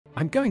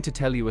I'm going to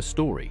tell you a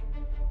story.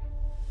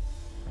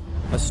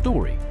 A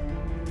story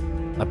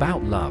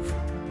about love.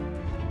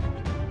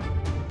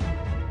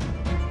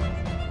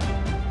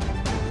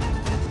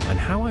 And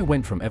how I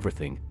went from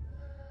everything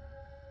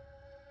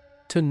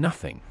to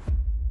nothing.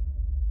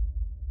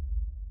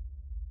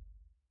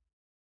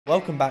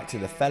 Welcome back to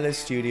the Fellas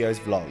Studios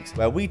vlogs,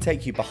 where we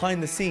take you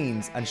behind the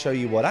scenes and show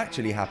you what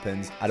actually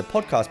happens at a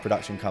podcast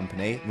production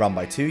company run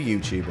by two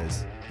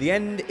YouTubers. The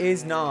end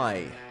is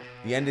nigh.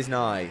 The end is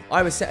nigh.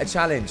 I was set a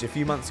challenge a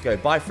few months ago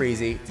by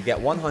Freezy to get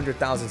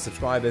 100,000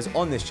 subscribers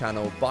on this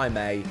channel by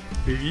May.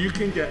 If you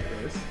can get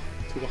this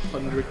to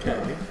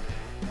 100k,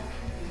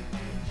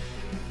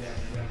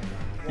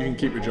 you can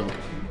keep your job.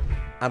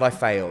 And I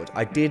failed.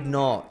 I did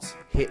not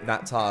hit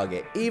that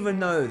target. Even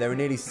though there are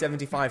nearly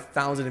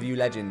 75,000 of you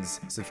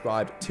legends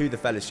subscribed to the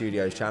Fellas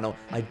Studios channel,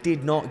 I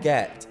did not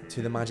get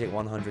to the magic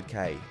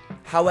 100k.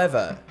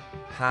 However,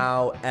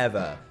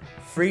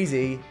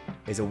 Freezy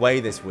is away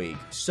this week,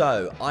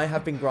 so I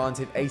have been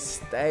granted a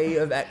stay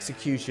of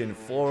execution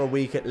for a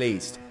week at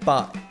least.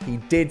 But he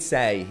did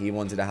say he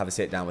wanted to have a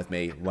sit down with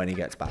me when he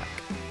gets back.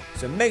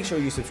 So make sure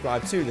you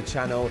subscribe to the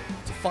channel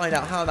to find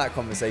out how that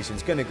conversation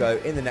is going to go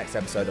in the next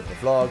episode of the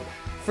vlog.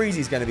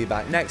 Freezy's going to be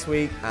back next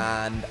week,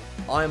 and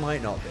I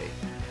might not be.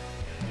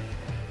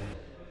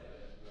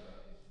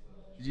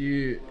 Did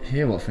you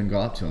hear what Finn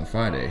got up to on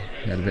Friday?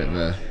 He had a bit of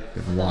a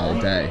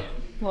wild day.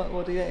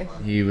 What did he do?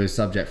 He was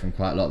subject from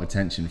quite a lot of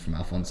attention from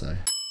Alfonso.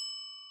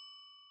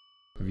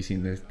 Have you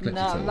seen the clips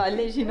at all? No, I've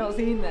literally not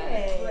seen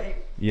that.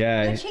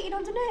 Yeah. You're cheating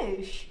on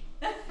Danoush?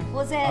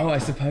 Was it? Oh, I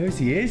suppose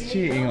he is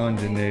cheating on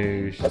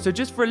Danoush. So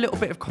just for a little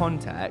bit of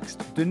context,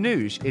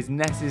 Danoush is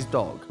Ness's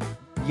dog.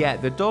 Yeah,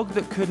 the dog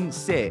that couldn't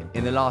sit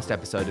in the last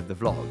episode of the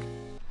vlog.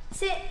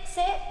 Sit.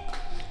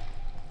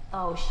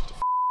 Oh, she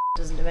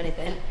doesn't do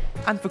anything.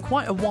 And for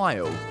quite a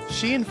while,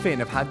 she and Finn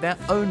have had their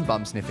own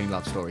bum-sniffing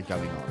love story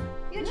going on.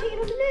 You're cheating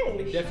on Danoush?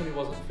 It definitely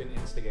wasn't Finn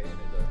instigating it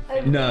though.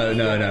 Oh, No, really?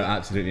 no,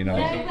 absolutely not.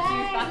 No way,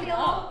 you're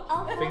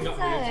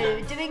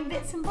Alfonso doing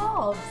bits and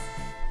bobs.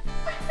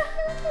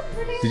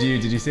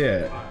 Brilliant. Did you see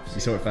it? You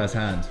saw it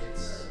firsthand.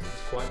 It's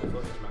quite the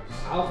footage, man.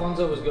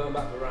 Alfonso was going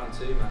back for round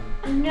 2, man.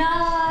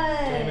 No.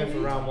 Came in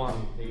for round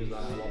 1. He was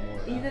like, I want more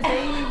of He's a that.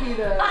 baby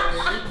though. It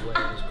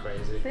was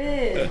crazy.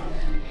 Finn,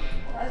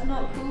 that's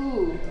not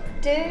cool.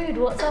 Dude,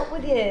 what's up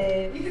with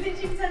you? You can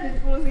literally pretend to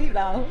fall asleep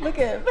now. Look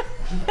at him.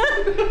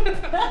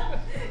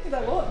 He's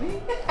like, what, me?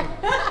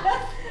 I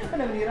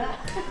never knew that.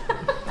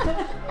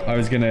 I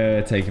was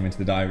gonna take him into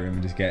the diary room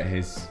and just get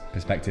his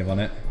perspective on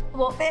it.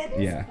 What, Finn?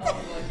 Yeah. Oh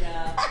my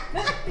god.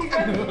 He's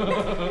like, no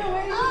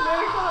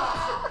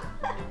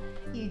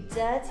way, You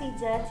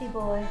dirty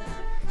boy.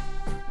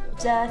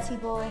 Dirty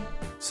boy.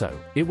 So,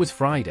 it was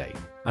Friday,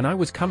 and I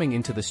was coming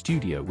into the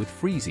studio with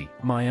Freezy,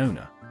 my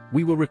owner.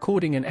 We were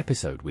recording an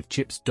episode with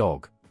Chip's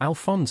dog,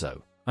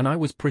 Alfonso, and I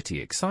was pretty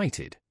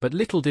excited, but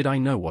little did I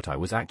know what I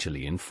was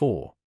actually in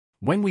for.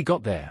 When we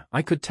got there,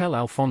 I could tell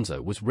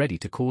Alfonso was ready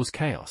to cause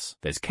chaos.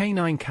 There's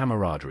canine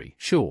camaraderie,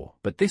 sure,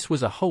 but this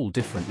was a whole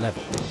different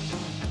level.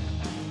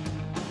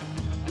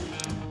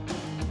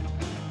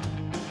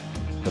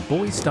 The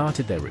boys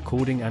started their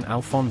recording and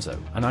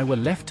Alfonso and I were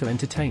left to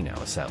entertain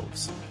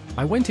ourselves.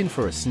 I went in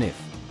for a sniff,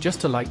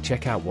 just to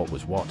check out what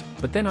was what,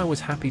 but then I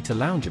was happy to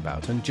lounge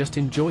about and just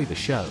enjoy the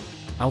show.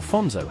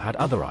 Alfonso had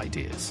other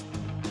ideas.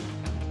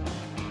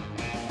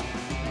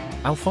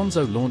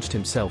 Alfonso launched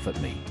himself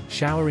at me,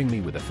 showering me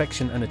with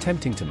affection and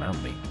attempting to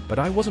mount me, but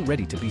I wasn't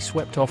ready to be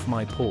swept off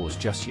my paws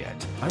just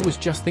yet. I was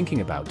just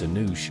thinking about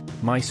Danoush,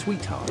 my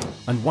sweetheart,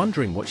 and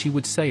wondering what she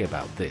would say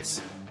about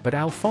this. But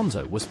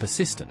Alfonso was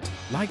persistent,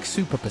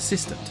 super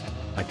persistent.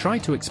 I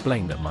tried to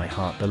explain that my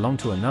heart belonged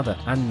to another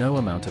and no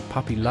amount of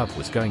puppy love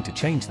was going to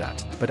change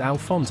that, but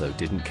Alfonso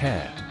didn't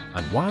care.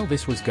 And while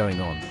this was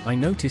going on, I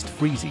noticed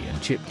Freezy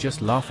and Chip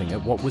just laughing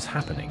at what was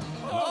happening.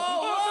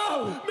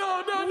 No!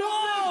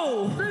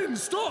 Finn,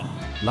 stop!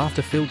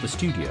 Laughter filled the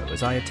studio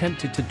as I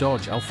attempted to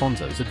dodge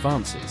Alfonso's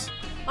advances.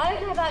 I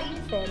don't know about you,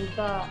 Finn,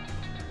 but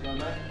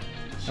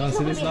she's Oh, not so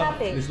gonna this be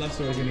happy. love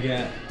story is gonna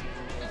get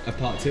a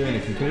part 2 and a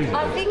conclusion.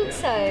 I think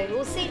so.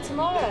 We'll see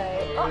tomorrow.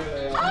 Oh,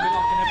 is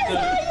that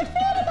how you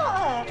feel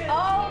about her?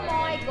 Oh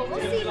my god,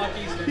 we'll see.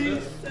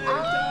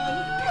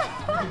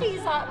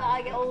 He's like,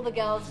 I get all the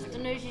girls.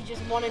 Danoush is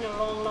just one in a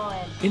long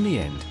line. In the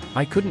end,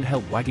 I couldn't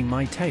help wagging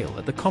my tail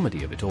at the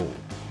comedy of it all.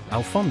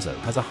 Alfonso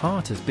has a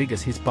heart as big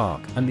as his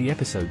bark, and the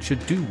episode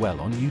should do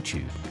well on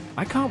YouTube.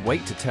 I can't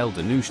wait to tell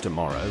Danoush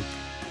tomorrow.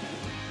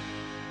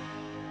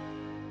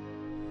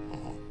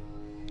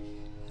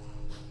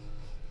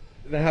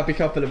 The happy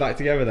couple are back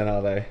together then,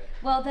 are they?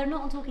 Well, they're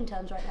not on talking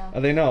terms right now.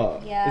 Are they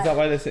not? Yeah. Is that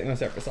why they're sitting on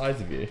separate sides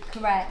of you?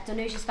 Correct.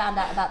 Danoush has found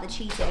out about the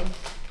cheating.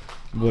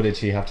 What did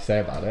she have to say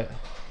about it?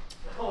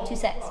 2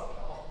 secs.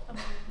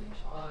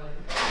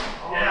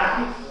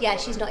 Yeah,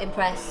 she's not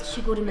impressed.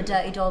 She called him a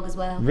dirty dog as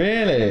well.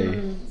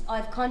 Really?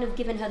 I've kind of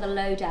given her the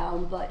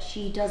lowdown, but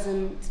she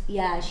doesn't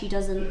actually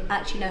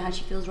know how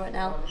she feels right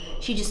now.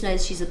 She just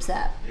knows she's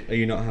upset. Are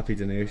you not happy,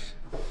 Danoush?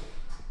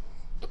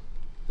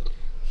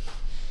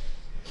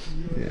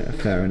 Yeah,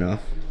 fair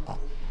enough.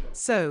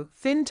 So,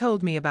 Finn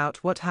told me about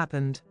what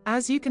happened.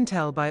 As you can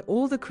tell by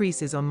all the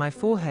creases on my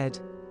forehead,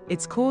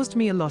 it's caused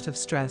me a lot of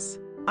stress.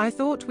 I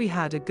thought we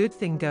had a good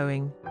thing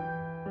going.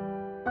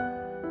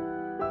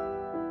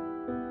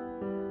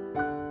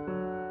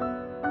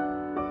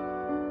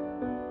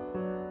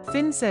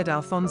 Finn said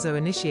Alfonso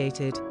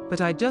initiated, but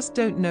I just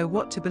don't know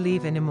what to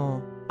believe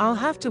anymore. I'll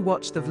have to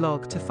watch the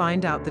vlog to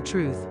find out the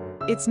truth.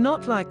 It's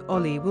not like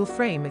Ollie will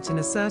frame it in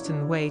a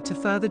certain way to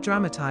further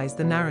dramatize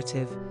the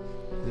narrative.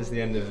 This is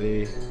the end of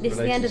the This is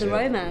the end of the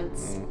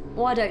romance. Oh.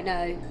 Well, I don't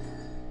know.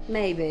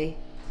 Maybe.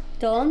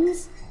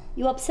 Dons,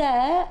 you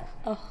upset?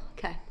 Oh,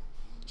 okay.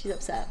 She's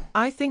upset.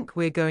 I think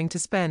we're going to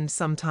spend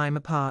some time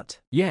apart.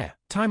 Yeah,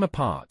 time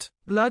apart.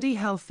 Bloody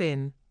hell,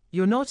 Finn.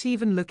 You're not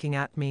even looking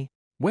at me.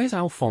 Where's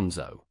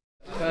Alfonso?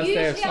 First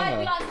day of Usually I'd be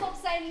summer. like,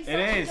 stop saying he's It such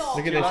a is. dog.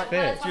 Look at this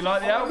fit. Do you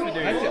like the outfit,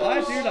 dude? I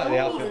do like the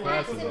outfit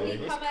personally.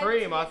 It's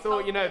cream. I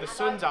thought, you know, the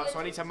sun's out, so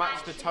I need to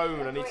match the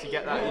tone. I need to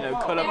get that, you know,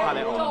 colour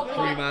palette on.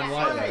 3-man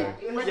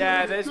white though.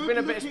 Yeah, there's been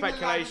a bit of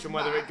speculation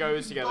whether it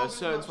goes together.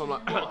 Certain from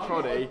like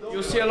proddy.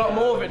 You'll see a lot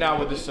more of it now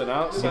with the sun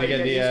out. So Gonna get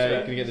used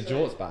to it. the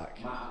jorts back.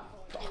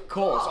 Of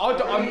course.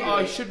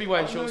 I should be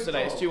wearing shorts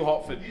today. It's too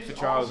hot for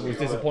trousers. I was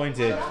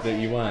disappointed that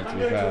you weren't, to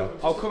be fair.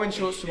 I'll come in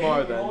shorts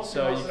tomorrow then,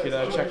 so you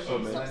can check for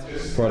me.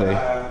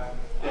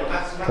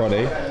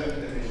 Proddy.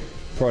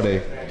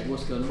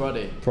 What's going on?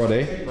 Roddy.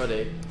 Proddy.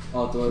 Roddy.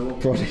 Oh, do I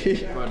want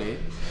Proddy. Roddy?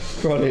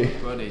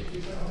 Proddy. Roddy.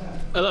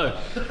 Hello.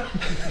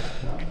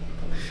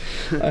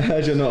 I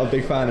heard you're not a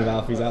big fan of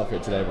Alfie's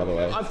outfit today, by the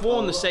way. I've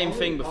worn the same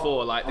thing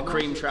before, like the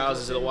cream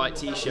trousers or the white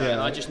t-shirt, Yeah. and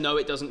I just know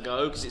it doesn't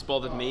go because it's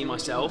bothered me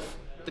myself.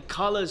 The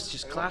colours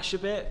just clash a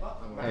bit.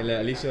 Hey, look,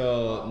 at least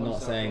you're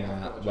not saying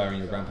that wearing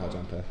your grandpa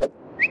jumper.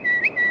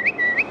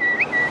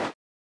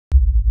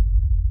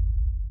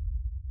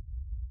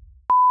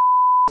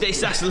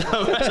 That's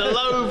low. That's a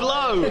low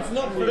blow. It's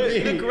not for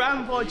The me.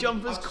 grandpa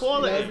jumper's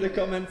quality. There's the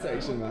comment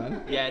section,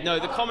 man. Yeah, no,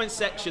 the comment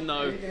section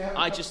though,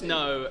 I just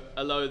know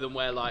a lot of them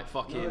wear like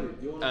fucking,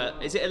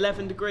 is it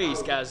 11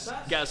 degrees, Gaz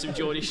from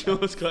Geordie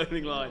Shore's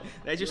clothing line.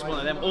 They're just one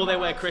of them, or they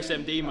wear Chris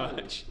MD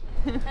merch.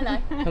 Hello.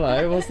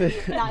 Hello, what's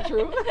this?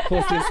 Natural.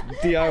 What's this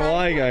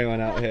DIY going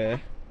on out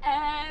here?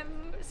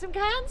 Some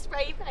can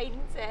spray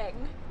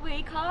painting.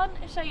 We can't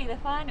show you the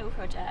final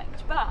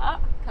project,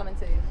 but Coming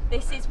soon.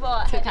 this is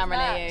what To head of camera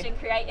near merch you. and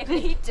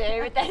creatively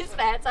do with their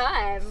spare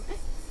time.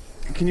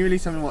 Can you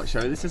release something what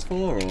show this is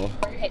for, or?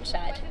 Pitch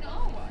side.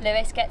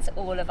 Lewis gets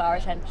all of our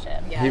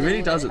attention. He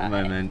really does at the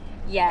moment.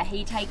 Yeah,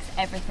 he takes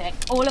everything.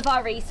 All of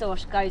our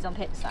resource goes on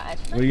pitch side.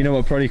 Well, you know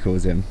what Proddy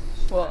calls him?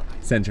 What?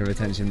 Centre of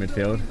attention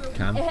midfield,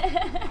 Cam.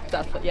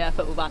 Yeah,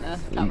 football banter.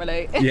 Can't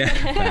relate.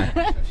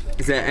 Yeah.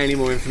 Is there any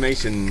more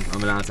information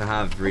I'm allowed to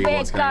have? We're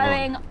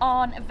going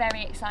on a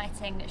very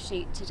exciting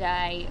shoot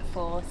today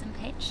for some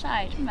pitch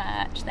side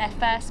merch. Their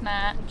first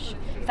match,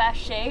 first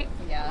shoot,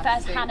 Yeah,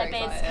 first super Hannah Biz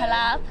excited.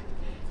 collab.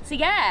 So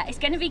yeah, it's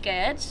going to be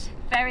good.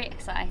 Very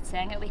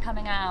exciting. It'll be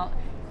coming out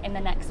in the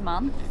next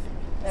month.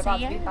 They're So,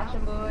 about to be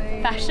fashion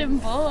boys. Fashion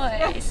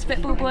boys,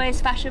 football boys,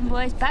 fashion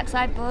boys,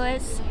 backside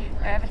boys,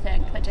 they're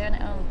everything. They're doing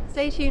it all.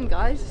 Stay tuned,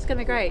 guys. It's gonna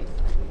be great.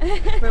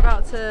 We're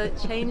about to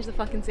change the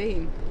fucking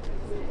scene.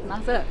 And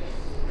that's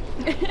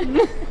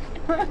it.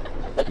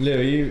 Lou,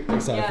 are you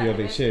excited for your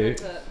big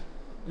shoot?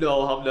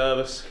 No, I'm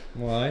nervous.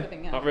 Why?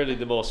 I'm really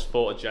the most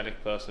photogenic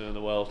person in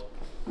the world.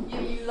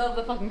 You love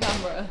the fucking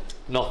camera.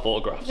 Not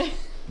photographs.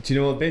 Do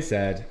you know what Biz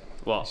said?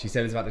 What? She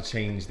said it's about to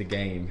change the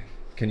game.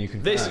 Can you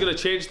confirm? This is going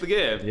to change the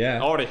game? Yeah.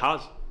 It already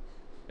has.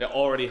 It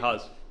already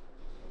has.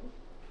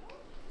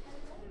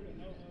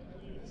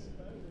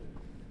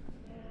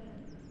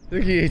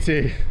 Look at you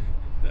two.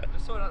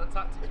 Just sorting out the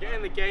tactics.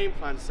 Getting the game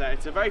plan set.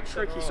 It's a very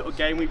tricky sort of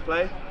game we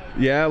play.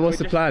 Yeah, what's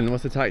the plan?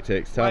 What's the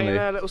tactics? Tell me. Playing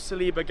a little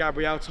Saliba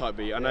Gabriel type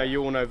beat. I know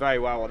you all know very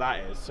well what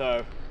that is.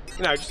 So,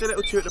 you know, just a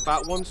little two at the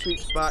back. One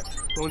sweeps back,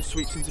 one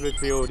sweeps into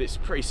midfield. It's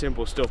pretty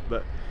simple stuff,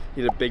 but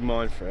you need a big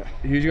mind for it.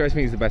 Who do you guys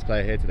think is the best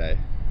player here today?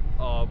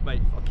 Oh,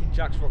 mate, fucking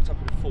Jack's rocked up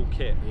in a full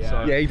kit. Yeah,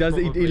 So yeah, he does.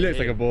 He probably looks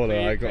like a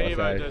baller. I gotta Peter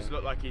say. does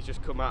look like he's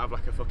just come out of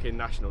like a fucking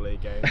National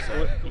League game.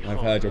 So I've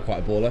heard you're quite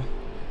a baller.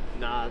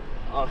 Nah,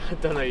 I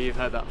don't know who you've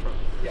heard that from.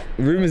 Yeah.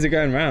 Rumours are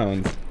going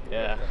round.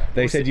 Yeah.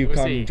 They said you we'll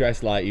come see.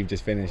 dressed like you've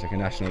just finished like a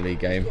National League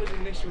game.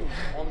 Initials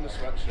on the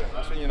sweatshirt.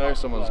 That's when you know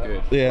someone's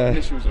good. Yeah.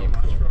 Initials on.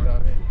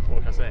 What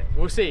can I say?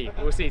 We'll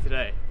see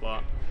today,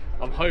 but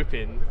I'm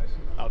hoping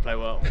I'll play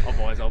well.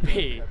 Otherwise I'll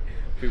be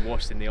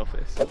washed in the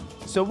office.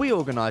 So we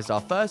organised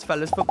our first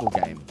fellas football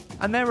game,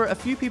 and there were a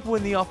few people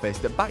in the office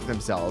that backed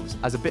themselves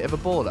as a bit of a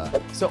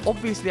baller. So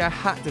obviously I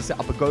had to set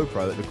up a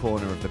GoPro at the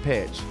corner of the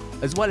pitch,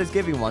 as well as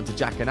giving one to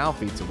Jack and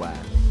Alfie to wear.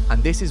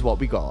 And this is what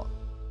we got.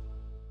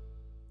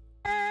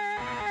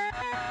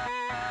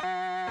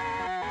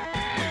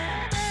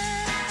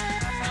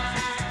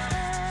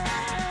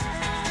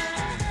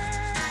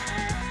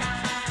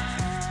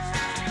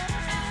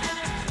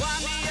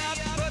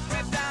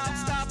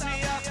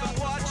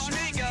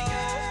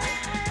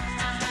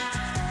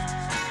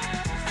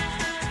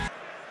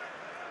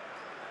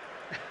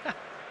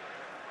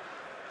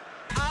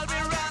 I'll be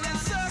running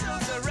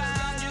circles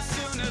around you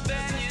sooner than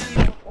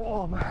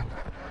Oh man,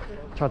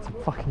 tried to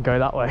fucking go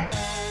that way.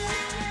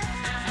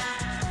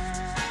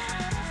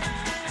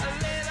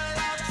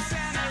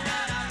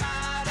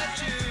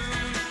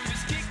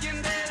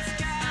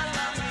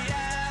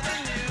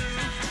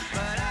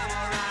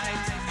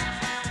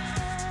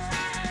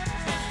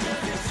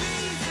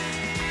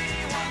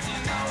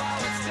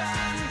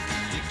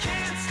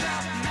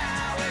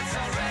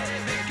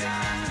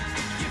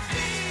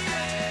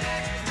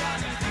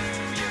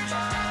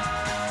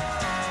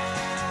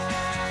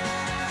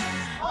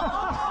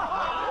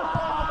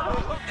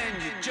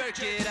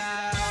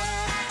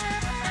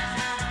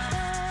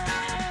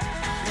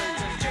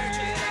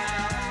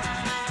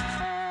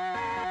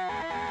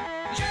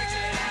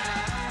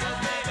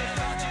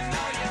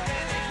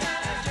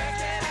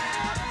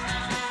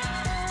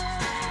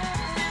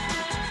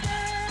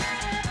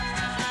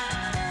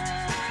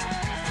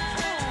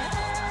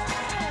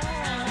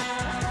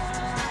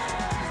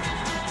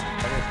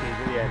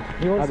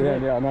 At the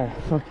end, yeah, I know.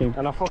 Fucking.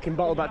 And I fucking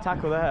bottled that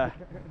tackle there.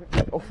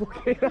 Oh,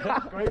 fucking.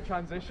 Great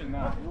transition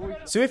now.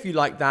 So if you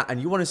like that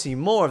and you want to see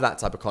more of that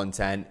type of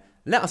content,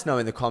 let us know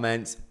in the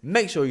comments.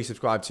 Make sure you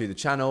subscribe to the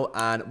channel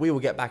and we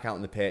will get back out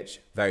on the pitch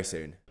very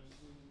soon.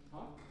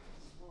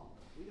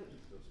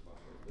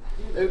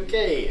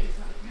 Okay,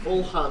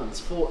 all hands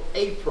for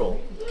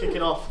April.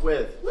 Kicking off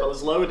with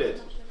Fellas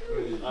Loaded.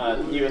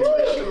 New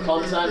iteration of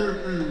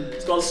content.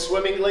 It's gone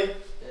swimmingly.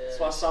 That's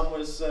why Sam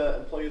was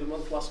Employee of the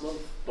Month last month.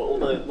 But all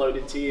the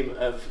Loaded team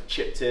have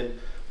chipped in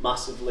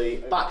massively.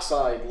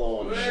 Backside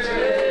launched.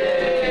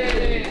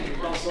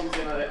 Not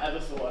something I ever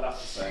thought I'd have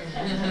to say.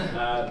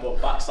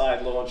 But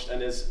Backside launched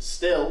and is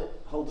still,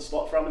 hold the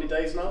spot for how many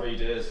days now? 3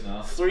 days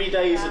now. 3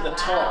 days at the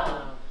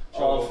top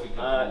of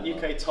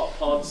UK top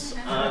pods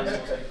and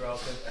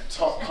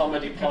top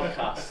comedy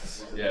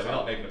podcasts. Yeah, we're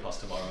not making it past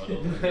tomorrow, I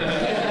don't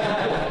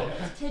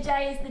think.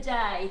 Today is the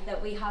day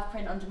that we have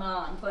print on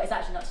demand. Well, it's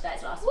actually not today,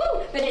 it's last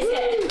week. But it's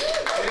here.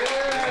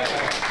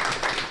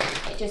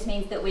 It just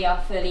means that we are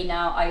fully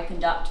now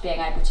opened up to being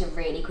able to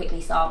really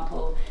quickly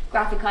sample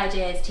graphic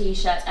ideas,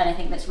 t-shirts,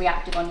 anything that's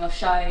reactive on your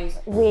shows.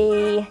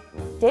 We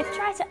did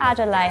try to add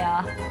a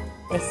layer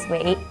this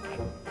week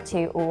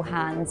to All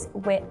Hands,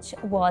 which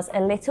was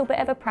a little bit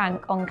of a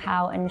prank on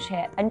Cal and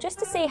Chip, and just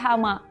to see how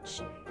much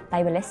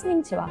they were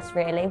listening to us,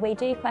 really. We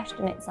do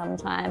question it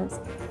sometimes.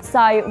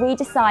 So we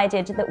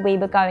decided that we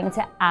were going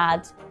to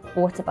add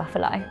water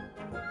buffalo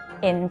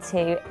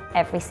into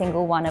every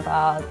single one of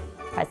our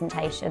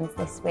presentations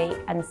this week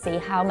and see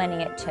how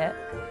many it took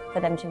for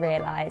them to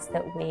realise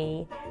that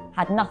we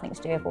had nothing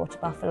to do with water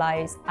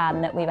buffaloes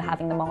and that we were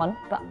having them on.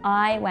 But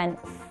I went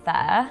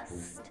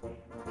first,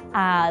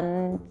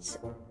 and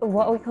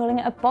what are we calling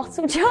it, a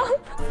bottle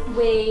job?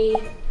 We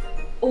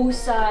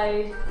also,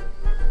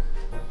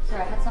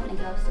 sorry, I had something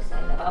else to say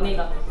there, but I'll move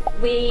on.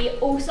 We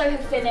also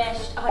have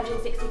finished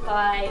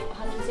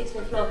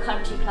 165th floor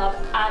country club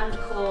and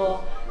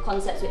core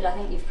concepts, which I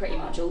think you've pretty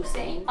much all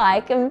seen.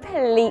 I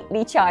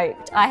completely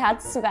choked. I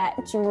had sweat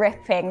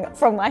dripping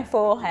from my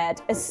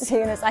forehead as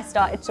soon as I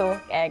started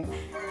talking,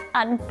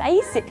 and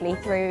basically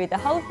threw the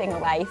whole thing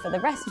away for the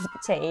rest of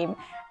the team.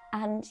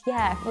 And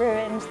yeah,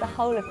 ruined the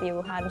whole of the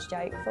All Hands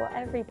joke for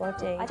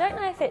everybody. I don't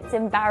know if it's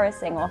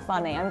embarrassing or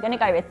funny. I'm going to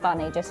go with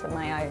funny just for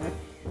my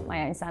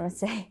own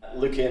sanity.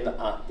 Looking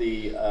at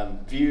the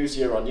views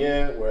year on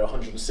year, we're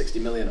 160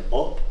 million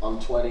up on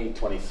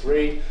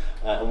 2023.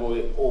 And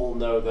we all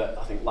know that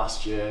I think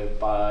last year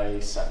by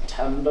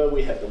September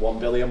we hit the 1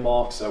 billion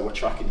mark, so we're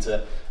tracking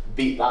to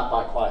beat that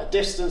by quite a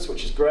distance,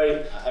 which is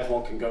great.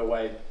 Everyone can go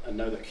away and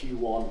know that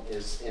Q1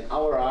 is, in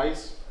our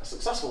eyes, a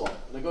successful one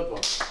and a good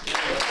one.